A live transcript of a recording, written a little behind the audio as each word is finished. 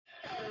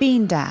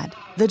Bean Dad,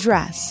 The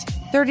Dress,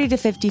 30 to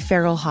 50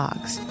 Feral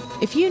Hogs.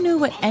 If you knew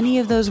what any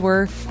of those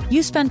were,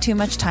 you spend too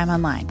much time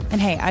online.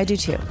 And hey, I do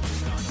too.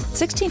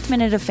 16th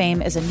Minute of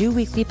Fame is a new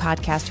weekly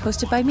podcast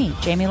hosted by me,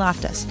 Jamie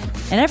Loftus.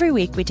 And every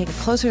week we take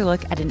a closer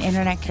look at an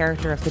internet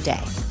character of the day.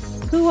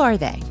 Who are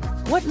they?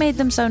 What made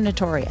them so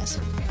notorious?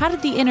 How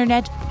did the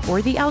internet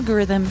or the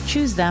algorithm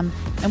choose them?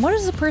 And what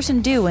does a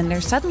person do when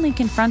they're suddenly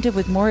confronted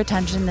with more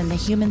attention than the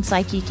human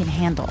psyche can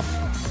handle?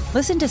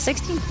 Listen to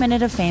 16th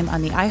Minute of Fame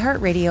on the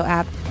iHeartRadio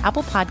app,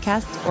 Apple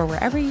Podcasts, or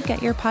wherever you get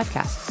your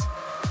podcasts.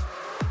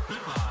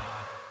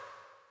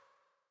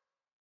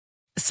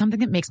 Something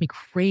that makes me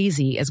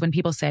crazy is when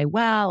people say,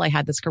 well, I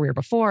had this career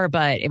before,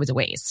 but it was a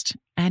waste.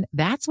 And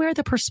that's where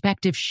the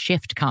perspective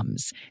shift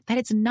comes, that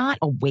it's not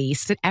a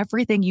waste, that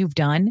everything you've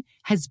done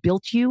has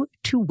built you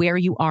to where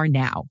you are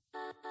now.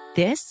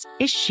 This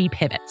is She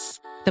Pivots,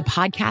 the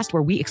podcast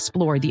where we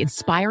explore the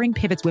inspiring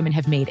pivots women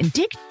have made and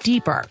dig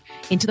deeper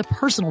into the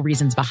personal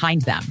reasons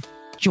behind them.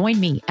 Join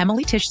me,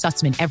 Emily Tish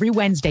Sussman, every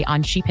Wednesday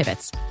on She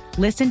Pivots.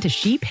 Listen to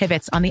She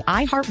Pivots on the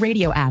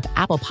iHeartRadio app,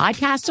 Apple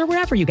Podcasts, or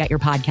wherever you get your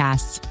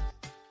podcasts.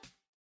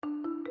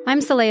 I'm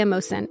Saleha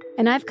Mohsin,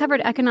 and I've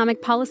covered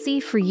economic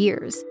policy for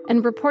years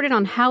and reported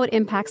on how it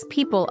impacts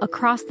people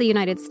across the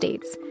United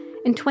States.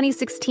 In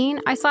 2016,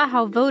 I saw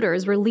how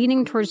voters were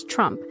leaning towards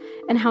Trump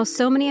and how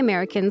so many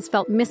Americans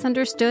felt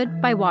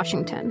misunderstood by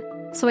Washington.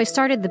 So I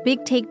started The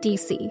Big Take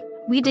DC.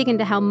 We dig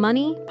into how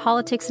money,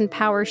 politics, and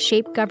power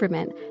shape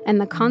government and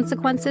the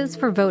consequences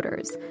for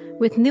voters.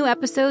 With new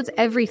episodes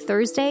every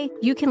Thursday,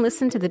 you can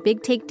listen to The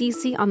Big Take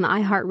DC on the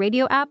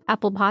iHeartRadio app,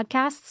 Apple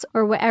Podcasts,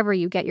 or wherever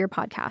you get your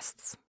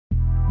podcasts.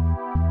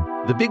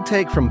 The Big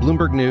Take from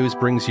Bloomberg News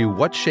brings you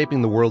what's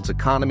shaping the world's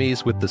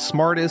economies with the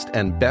smartest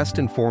and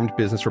best-informed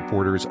business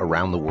reporters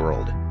around the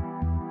world.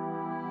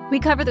 We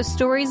cover the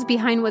stories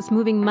behind what's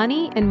moving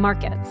money and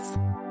markets,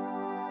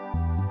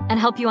 and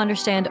help you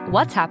understand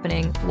what's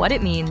happening, what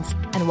it means,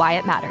 and why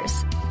it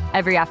matters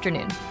every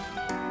afternoon.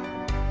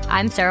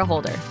 I'm Sarah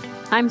Holder.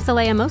 I'm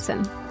Saleha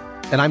Mohsin.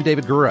 And I'm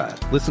David Gura.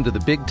 Listen to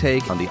The Big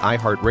Take on the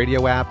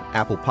iHeartRadio app,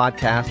 Apple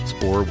Podcasts,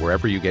 or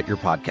wherever you get your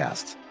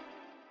podcasts.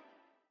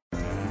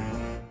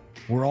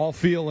 We're all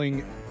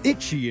feeling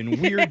itchy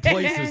in weird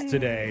places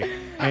today,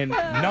 and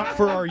not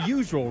for our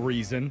usual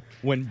reason,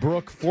 when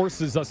Brooke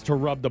forces us to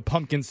rub the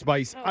pumpkin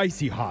spice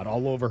icy hot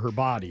all over her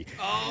body.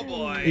 Oh,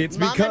 boy. It's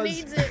Mama because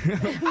needs it.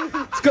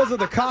 it's because of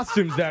the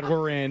costumes that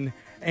we're in,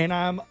 and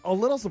I'm a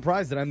little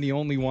surprised that I'm the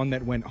only one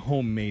that went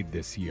homemade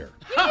this year.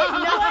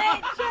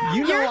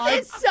 You know,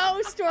 Yours is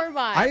so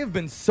store-bought. I have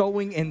been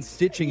sewing and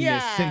stitching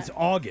this since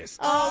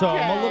August, so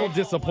I'm a little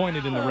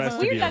disappointed in the rest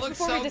of you. That's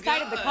before we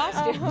decided the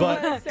costume.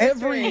 But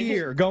every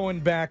year, going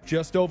back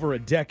just over a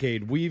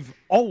decade, we've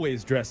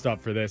always dressed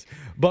up for this.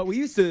 But we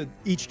used to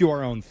each do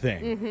our own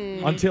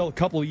thing until a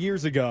couple of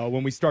years ago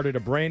when we started a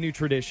brand new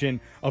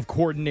tradition of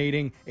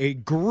coordinating a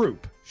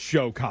group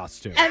show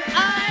costume. And I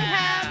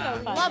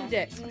have loved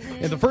it.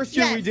 And the first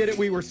year we did it,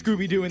 we were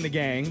Scooby-Doo and the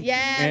gang.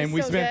 Yes, and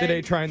we so spent the good.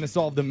 day trying to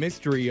solve the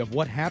mystery of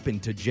what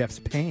happened to Jeff's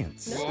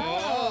pants.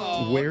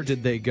 Whoa. Where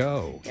did they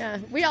go? Yeah,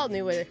 we all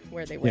knew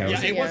where they were.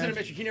 Yeah, it wasn't a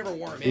mystery. He never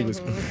wore them. It was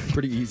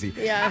pretty easy.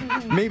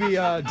 Yeah. Maybe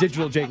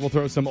Digital Jake will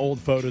throw some old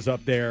photos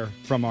up there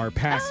from our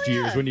past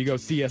years when you go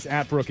see us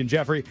at Brooke and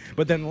Jeffrey.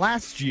 But then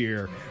last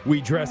year,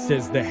 we dressed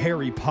as the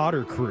Harry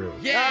Potter crew.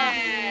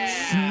 Yeah!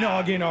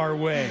 Snogging our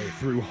way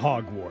through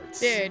Hogwarts.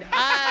 Dude,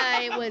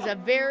 I was a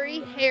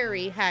very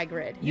hairy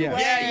Hagrid. Yes.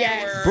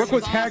 Yes. Brooke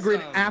was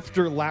Hagrid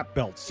after lap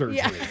belt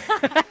surgery.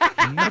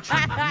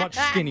 much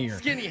skinnier.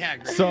 Skinny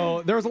Hagrid.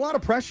 So there was a lot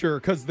of pressure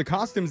because the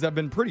costumes have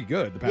been pretty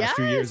good the past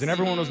 2 years, and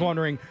everyone was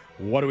wondering,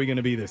 what are we going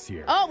to be this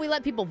year? Oh, we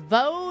let people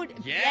vote.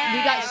 Yeah.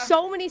 We got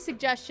so many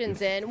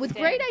suggestions in with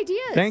great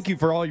ideas. Thank you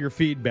for all your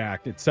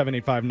feedback. It's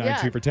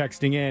 78592 for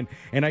texting in.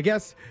 And I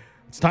guess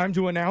it's time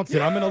to announce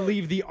it. I'm going to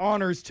leave the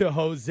honors to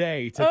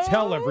Jose to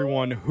tell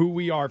everyone who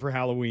we are for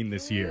Halloween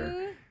this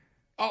year.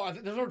 Oh,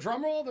 there's no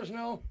drum roll? There's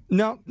no...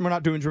 No, we're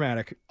not doing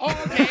dramatic.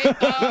 Oh,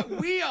 okay.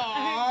 We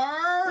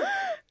are...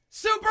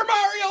 Super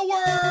Mario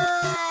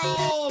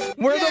World!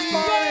 We're the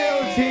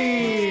Mario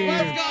team!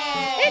 Let's go!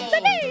 It's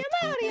the name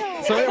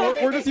Mario! So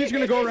we're just each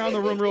going to go around the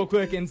room real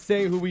quick and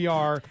say who we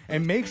are.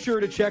 And make sure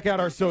to check out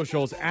our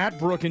socials at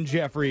Brooke and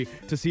Jeffrey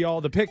to see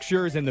all the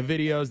pictures and the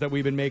videos that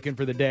we've been making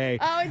for the day.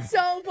 Oh, it's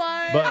so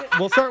fun. But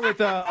we'll start with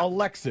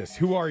Alexis.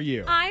 Who are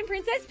you? I'm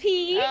Princess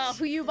Peach.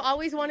 Who you've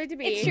always wanted to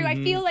be. It's true. I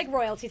feel like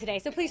royalty today,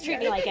 so please treat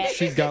me like it.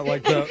 She's got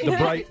like the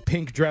bright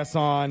pink dress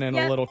on and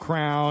a little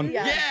crown.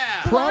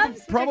 Yeah.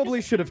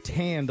 Probably should have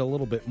tanned a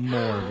little bit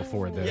more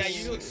before this.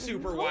 Yeah, you look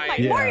super white.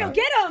 Yeah. Mario,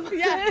 get him!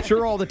 Yeah.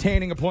 Sure, all the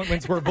tanning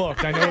appointments were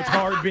booked. I know it's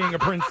hard being a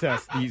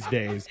princess these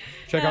days.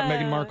 Check out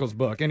Meghan Markle's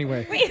book.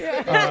 Anyway,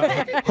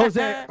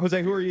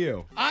 Jose, who are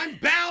you? I'm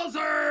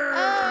Bowser!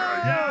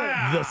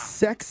 the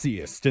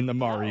sexiest in the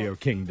Mario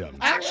Kingdom.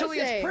 Actually,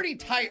 say. it's pretty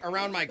tight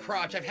around my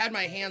crotch. I've had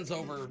my hands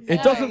over.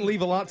 It doesn't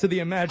leave a lot to the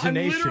I'm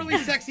imagination. literally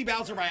sexy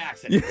Bowser by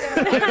accident.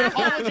 I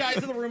apologize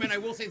to the room, and I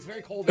will say it's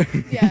very cold.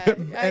 Yeah.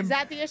 Is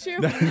that the issue?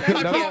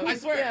 I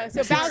swear. Yeah,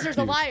 so Bowser's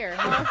a liar.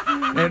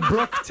 Huh? And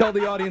Brooke, tell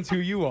the audience who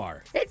you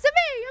are. It's me,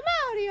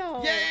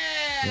 Mario.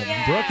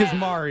 Yeah. Brooke is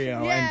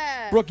Mario.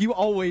 Yeah. And Brooke, you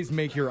always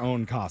make your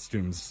own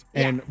costumes.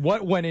 And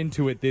what went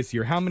into it this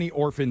year? How many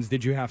orphans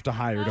did you have to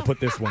hire to put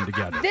this one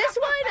together? This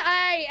one,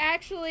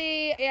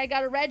 I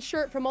got a red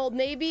shirt from Old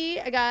Navy.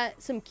 I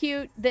got some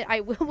cute that I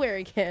will wear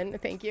again.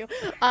 Thank you.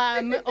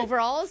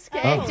 Overalls.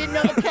 Okay. Didn't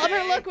know the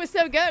plumber look was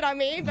so good on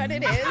me, but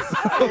it is.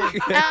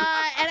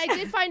 And I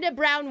did find a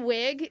brown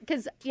wig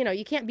because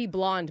you can't be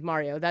blonde,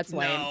 Mario. That's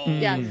lame. No.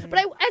 Yeah. But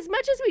as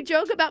much as we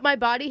joke about my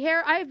body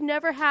hair, I've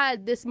never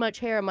had this much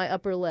hair on my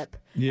upper lip.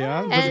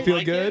 Yeah? Does And- it feel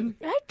Like good?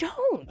 I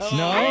don't. No? I don't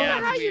yeah,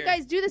 know how it's you weird.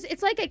 guys do this.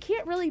 It's like I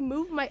can't really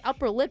move my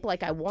upper lip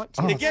like I want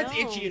to. It gets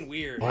itchy and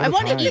weird. I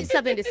want to time. eat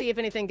something to see if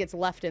anything gets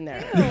left in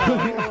there.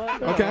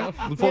 Okay.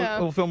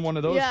 We'll film one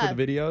of those Yeah. for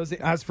the videos.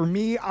 As for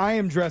me, I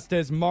am dressed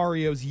as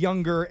Mario's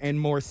younger and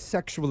more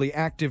sexually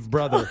active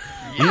brother,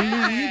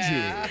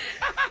 Luigi.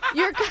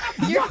 You're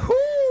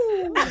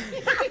I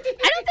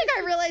don't think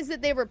I realized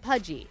that they were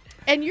pudgy.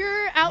 And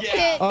your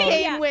outfit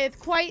came with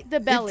quite the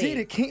belly.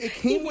 It did. It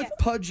came with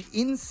Pudge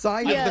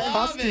inside Yeah. of the I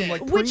love costume, it.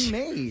 like Which-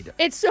 pre-made.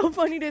 It's so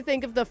funny to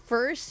think of the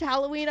first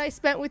Halloween I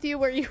spent with you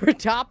where you were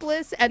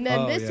topless, and then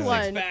Oh, this yeah.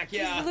 one. Back,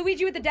 yeah.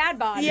 Luigi with the dad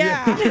bod.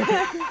 Yeah.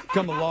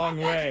 Come a long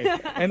way.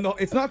 And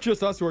it's not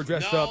just us who are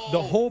dressed No. up.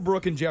 The whole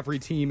Brooke and Jeffrey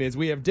team is.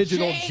 We have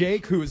Digital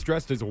Jake, who is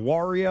dressed as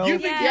Wario. You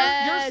think your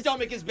Yes.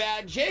 stomach is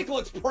bad? Jake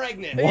looks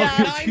pregnant. Wario's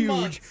 9 huge.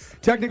 months.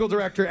 Technical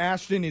director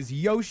Ashton is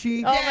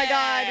Yoshi. Oh my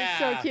God, it's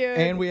so cute.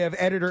 And we have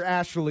editor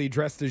Ashley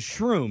dressed as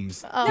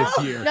Shrooms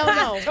this year.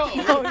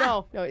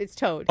 No, it's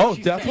Toad. Oh,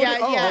 that's what Yeah, it,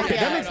 oh, yeah, okay.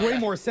 yeah. That makes way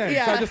more sense.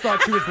 Yeah. I just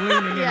thought she was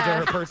leaning into Yeah.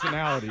 her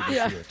personality this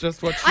Yeah. year.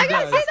 Just what she I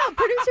gotta does. say though,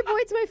 Producer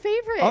Boyd's my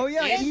favorite. Oh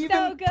yeah, It's even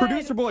so good.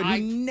 Producer Boyd, he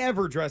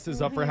never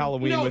dresses up for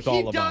Halloween No, with he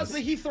all of does, us.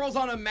 but he throws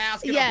on a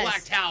mask and Yes. a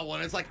black towel,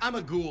 and it's like, I'm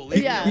a ghoul.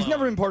 Yeah. He's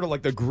never been part of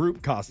like the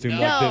group costume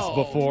like No.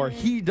 this before.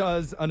 He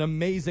does an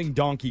amazing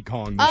Donkey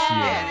Kong this year.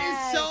 It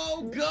is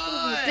so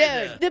good.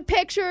 Dude, the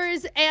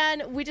pictures,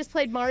 and we just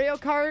played Mario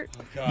Kart.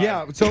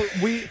 Yeah, so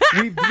we've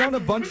done a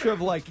bunch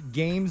of like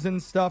games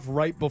and stuff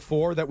right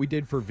before that we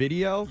did for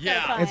video.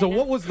 Yeah. And so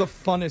what was the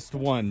funnest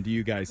one, do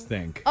you guys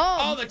think?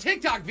 Oh, the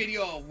TikTok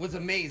video was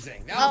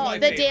amazing. That was my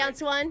the favorite.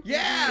 dance one.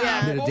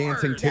 Yeah. Did a of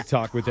dancing course.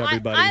 TikTok with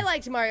everybody. I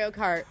liked Mario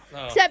Kart.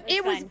 Oh. Except It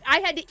it was was fun. I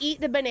had to eat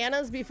the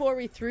bananas before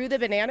we threw the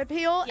banana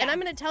peel, and Yeah. I'm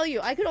going to tell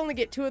you, I could only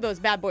get 2 of those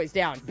bad boys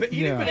down. But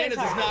eating Yeah. bananas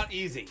It's is hard. not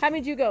easy. How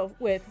many did you go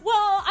with? Well,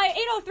 I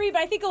 803,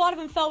 but I think a lot of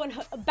them fell when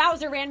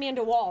Bowser ran me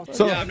into walls.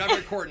 So Yeah, I'm not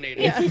very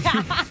coordinated.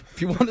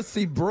 if you want to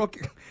see Brooke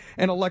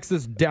and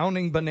Alexis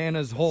downing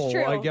bananas whole,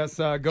 true. I guess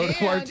go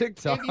to our And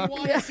TikTok. if you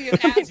want to see an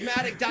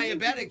asthmatic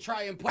diabetic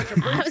try and punch a I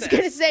was princess.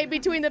 going to say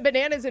between the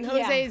bananas and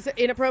Yeah. Jose's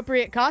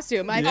inappropriate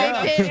costume, I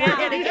Yeah. think we're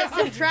going to get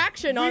some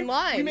traction We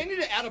online. may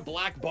need to add a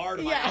black bar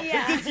to my Yeah. outfit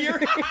Yeah. this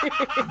year.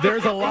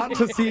 There's a lot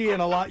to see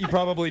and a lot you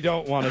probably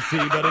don't want to see.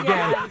 But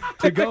again,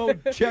 to go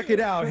check it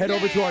out, head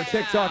over to our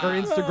TikTok, our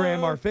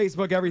Instagram, our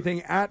Facebook,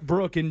 everything at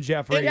Brooke and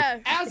Jeffrey. Yeah.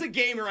 As a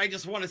gamer, I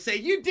just want to say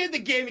you did the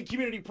gaming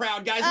community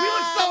proud, guys. We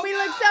look so we good.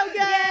 look so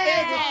good.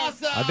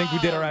 It's awesome. I think we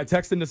did all right.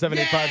 Text into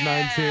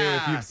 78592 if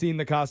Yeah. you've seen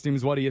the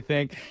costumes. What do you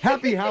think?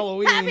 Happy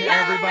Halloween, everybody.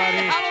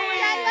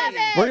 I love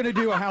it. We're going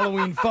to do a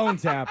Halloween phone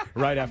tap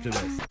right after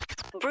this.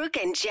 Brooke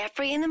and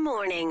Jeffrey in the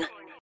morning.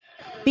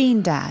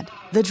 Bean Dad,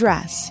 The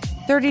Dress,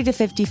 30 to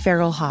 50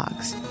 Feral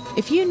Hogs.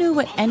 If you knew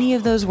what any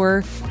of those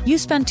were, you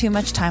spend too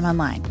much time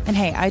online. And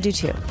hey, I do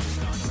too.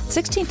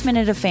 16th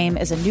Minute of Fame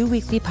is a new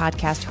weekly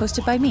podcast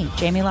hosted by me,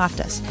 Jamie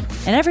Loftus.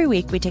 And every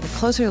week we take a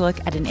closer look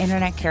at an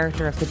internet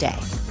character of the day.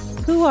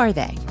 Who are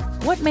they?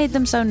 What made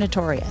them so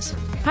notorious?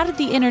 How did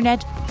the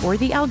internet or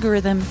the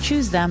algorithm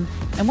choose them?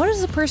 And what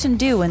does a person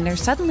do when they're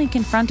suddenly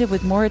confronted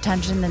with more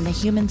attention than the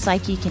human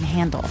psyche can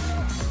handle?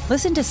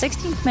 Listen to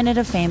 16th Minute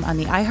of Fame on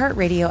the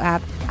iHeartRadio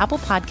app, Apple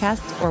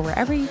Podcasts, or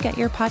wherever you get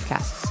your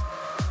podcasts.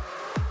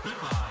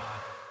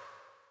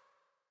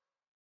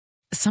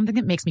 Something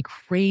that makes me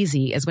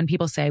crazy is when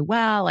people say,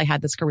 well, I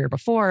had this career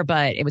before,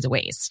 but it was a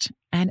waste.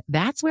 And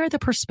that's where the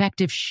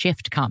perspective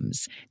shift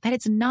comes, that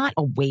it's not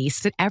a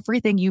waste, that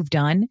everything you've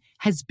done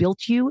has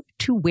built you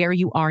to where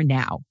you are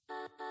now.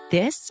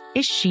 This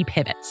is She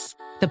Pivots,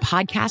 the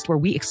podcast where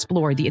we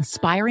explore the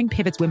inspiring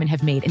pivots women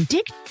have made and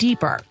dig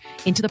deeper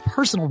into the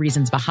personal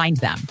reasons behind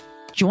them.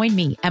 Join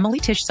me, Emily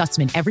Tish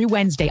Sussman, every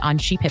Wednesday on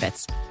She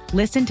Pivots.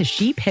 Listen to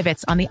She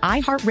Pivots on the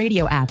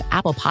iHeartRadio app,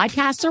 Apple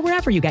Podcasts, or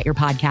wherever you get your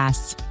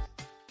podcasts.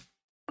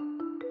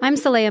 I'm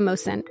Saleha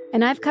Mohsen,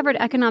 and I've covered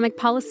economic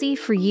policy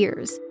for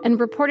years and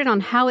reported on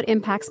how it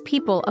impacts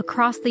people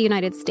across the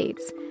United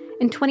States.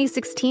 In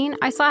 2016,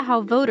 I saw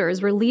how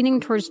voters were leaning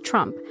towards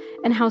Trump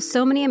and how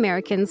so many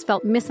Americans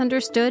felt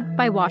misunderstood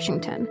by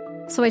Washington.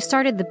 So I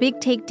started The Big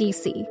Take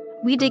DC,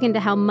 we dig into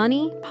how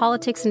money,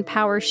 politics, and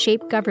power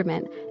shape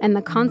government and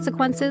the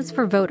consequences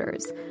for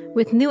voters.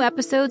 With new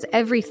episodes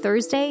every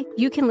Thursday,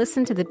 you can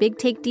listen to The Big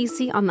Take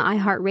DC on the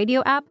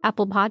iHeartRadio app,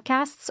 Apple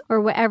Podcasts,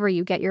 or wherever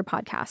you get your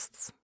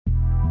podcasts.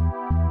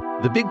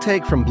 The Big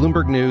Take from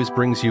Bloomberg News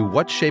brings you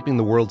what's shaping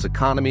the world's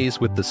economies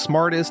with the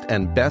smartest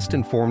and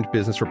best-informed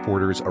business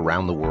reporters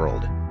around the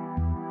world.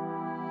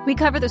 We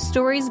cover the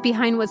stories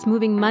behind what's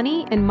moving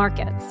money and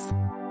markets,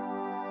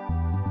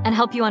 and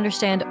help you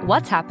understand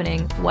what's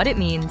happening, what it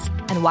means,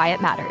 and why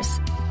it matters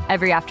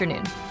every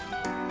afternoon.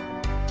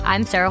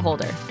 I'm Sarah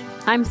Holder.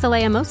 I'm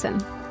Saleha Mohsin.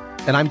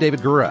 And I'm David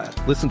Gura.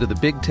 Listen to The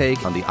Big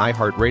Take on the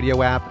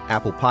iHeartRadio app,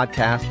 Apple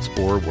Podcasts,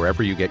 or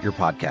wherever you get your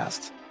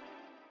podcasts.